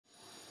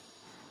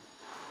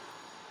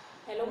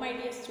Hello my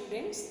dear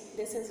students,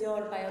 this is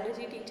your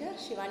biology teacher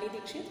Shivani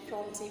Dikshit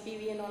from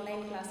CPV and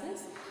online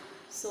classes.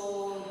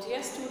 So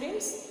dear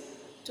students,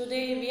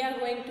 today we are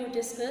going to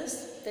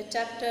discuss the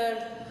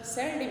chapter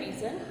cell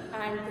division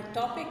and the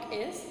topic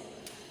is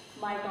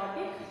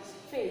mitotic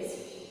phase,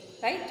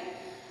 right?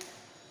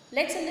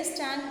 Let's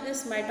understand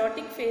this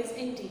mitotic phase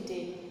in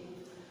detail.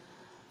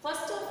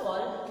 First of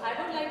all,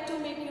 I would like to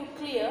make you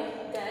clear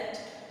that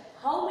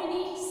how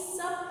many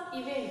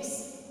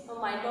sub-events a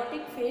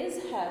mitotic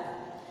phase have.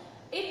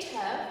 It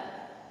have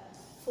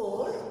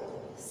 4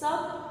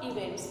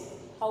 sub-events.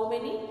 How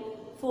many?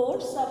 4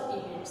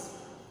 sub-events.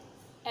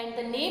 And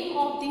the name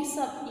of these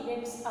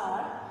sub-events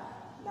are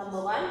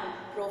number 1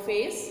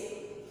 prophase,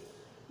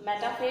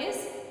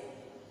 metaphase,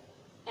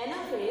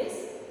 anaphase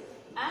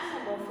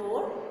and number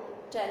 4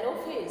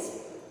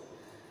 telophase.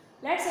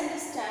 Let's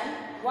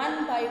understand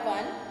one by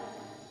one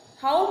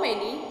how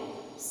many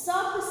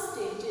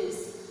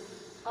sub-stages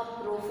a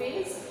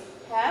prophase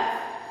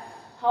have,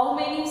 how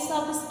many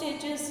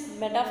sub-stages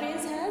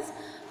metaphase has,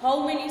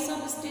 how many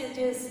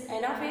sub-stages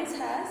anaphase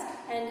has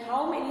and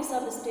how many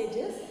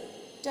sub-stages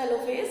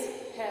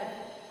telophase have.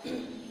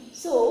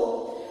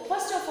 So,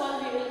 first of all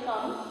we will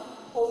come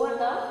over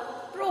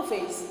the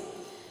prophase.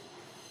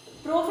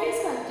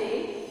 Prophase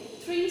contain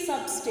 3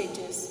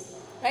 sub-stages,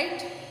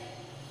 right?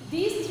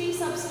 These 3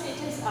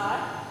 sub-stages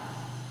are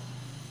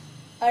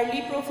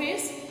early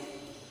prophase,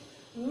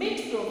 mid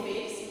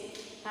prophase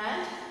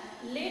and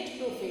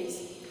late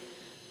prophase.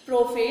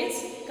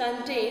 Prophase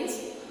contains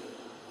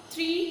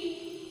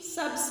 3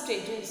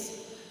 sub-stages: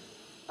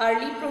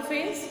 early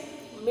prophase,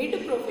 mid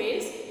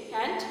prophase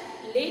and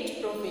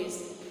late prophase.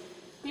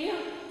 Clear?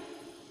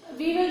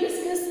 We will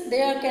discuss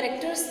their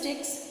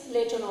characteristics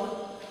later on.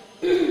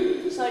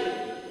 Sorry.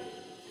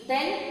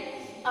 Then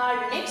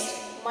our next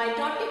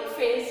mitotic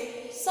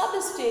phase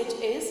sub-stage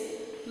is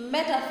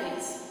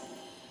metaphase.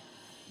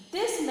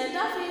 This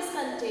metaphase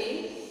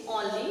contains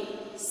only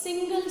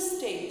single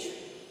stage.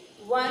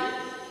 One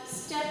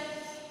step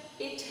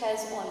it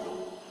has only,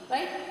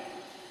 right?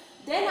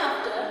 Then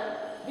after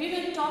we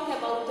will talk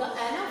about the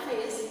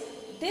anaphase.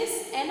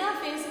 This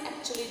anaphase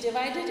actually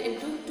divided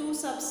into 2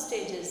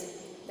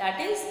 sub-stages.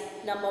 That is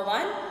number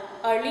 1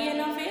 early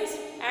anaphase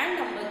and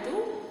number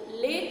 2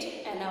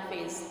 late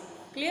anaphase.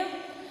 Clear?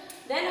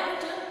 Then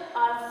after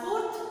our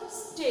 4th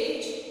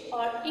stage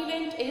or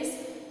event is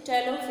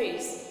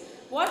telophase.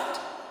 What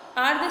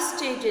are the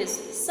stages,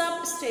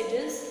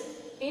 sub-stages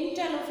in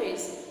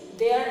telophase?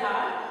 There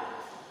are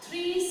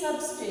 3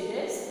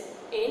 sub-stages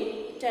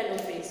in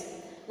telophase.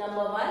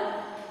 Number 1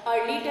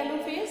 early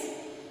telophase,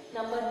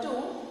 number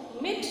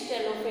 2 mid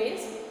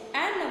telophase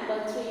and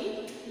number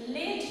 3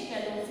 late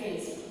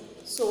telophase.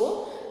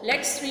 So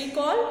let's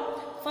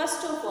recall.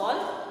 First of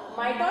all,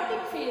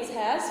 mitotic phase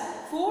has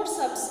 4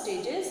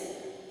 sub-stages: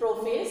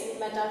 prophase,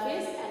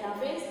 metaphase,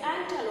 anaphase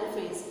and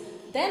telophase.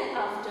 Then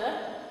after,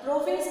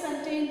 prophase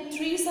contains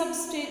 3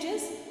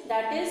 sub-stages,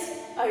 that is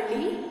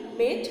early,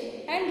 mid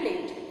and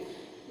late.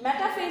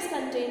 Metaphase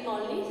contains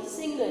only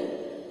single,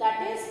 that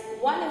is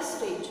 1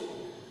 stage.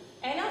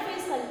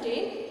 Anaphase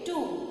contains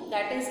 2,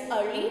 that is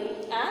early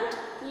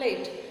and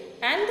late.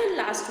 And the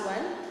last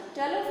one,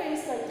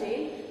 telophase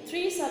contains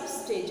 3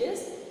 sub-stages,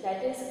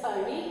 that is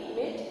early,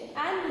 mid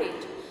and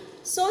late.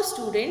 So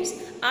students,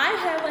 I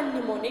have a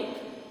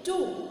mnemonic to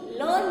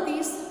learn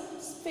these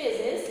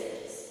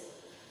phases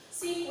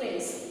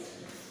sequence.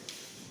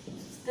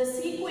 The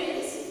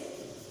sequence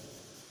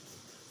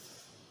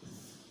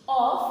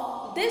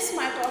of this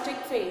mitotic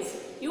phase.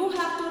 You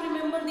have to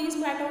remember these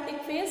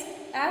mitotic phase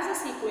as a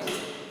sequence: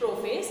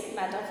 prophase,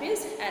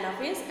 metaphase,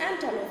 anaphase and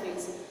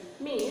telophase.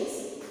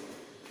 Means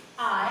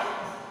I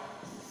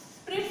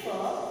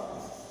prefer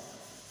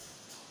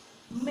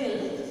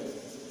milk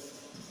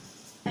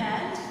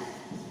and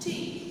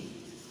tea.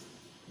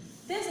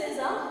 This is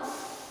a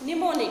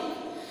mnemonic.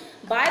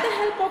 By the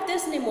help of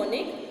this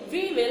mnemonic,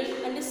 we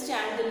will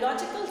understand the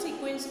logical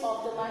sequence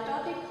of the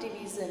mitotic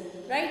division,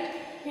 right?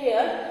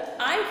 Here,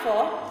 I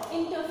for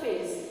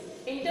interphase.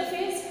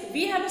 Interphase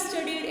we have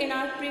studied in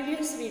our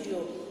previous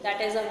video.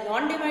 That is a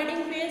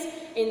non-dividing phase.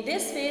 In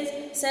this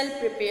phase, cell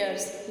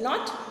prepares,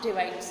 not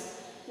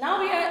divides. Now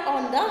we are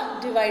on the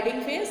dividing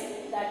phase,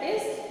 that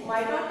is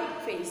mitotic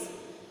phase.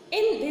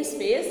 In this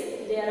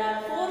phase, there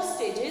are 4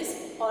 stages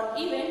or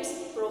events: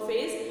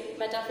 prophase,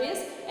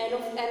 metaphase,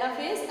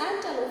 anaphase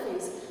and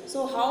telophase.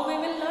 So how we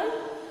will learn?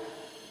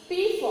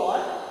 P for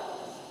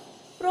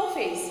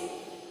prophase,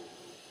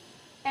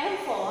 M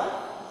for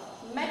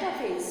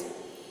metaphase,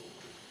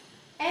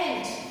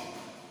 and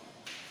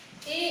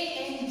A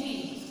and D.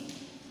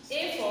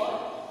 A for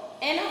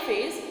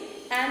anaphase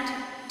and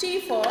T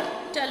for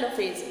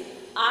telophase.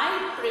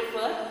 I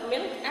prefer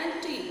milk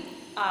and tea.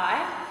 I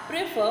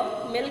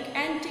prefer milk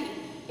and tea.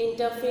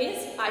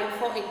 Interphase, I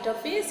for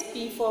interphase,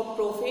 P for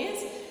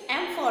prophase,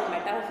 M for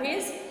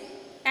metaphase,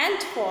 and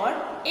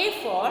A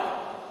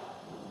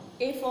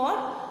for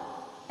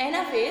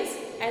anaphase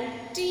and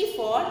T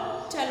for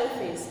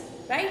telophase,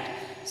 right?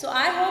 So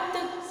I hope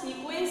the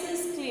sequence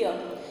is clear.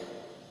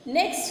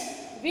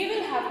 Next we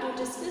will have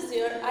to discuss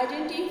their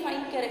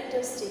identifying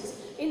characteristics.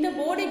 In the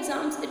board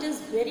exams, it is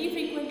very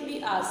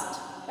frequently asked,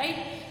 right?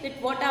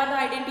 That what are the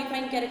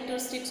identifying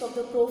characteristics of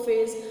the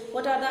prophase,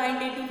 what are the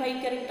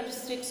identifying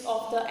characteristics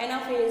of the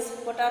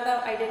anaphase, what are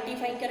the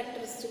identifying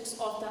characteristics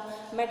of the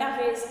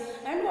metaphase,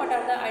 and what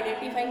are the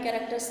identifying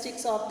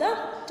characteristics of the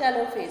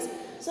telophase.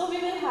 So we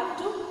will have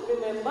to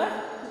remember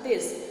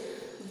this.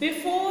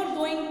 Before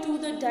going to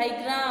the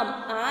diagram,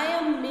 I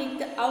am make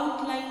the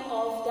outline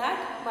of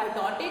that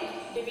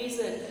mitotic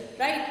division,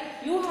 right?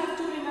 You have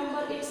to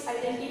remember its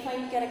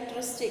identifying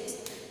characteristics.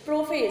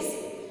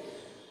 Prophase.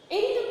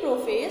 In the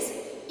prophase,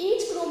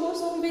 each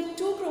chromosome with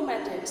two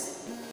chromatids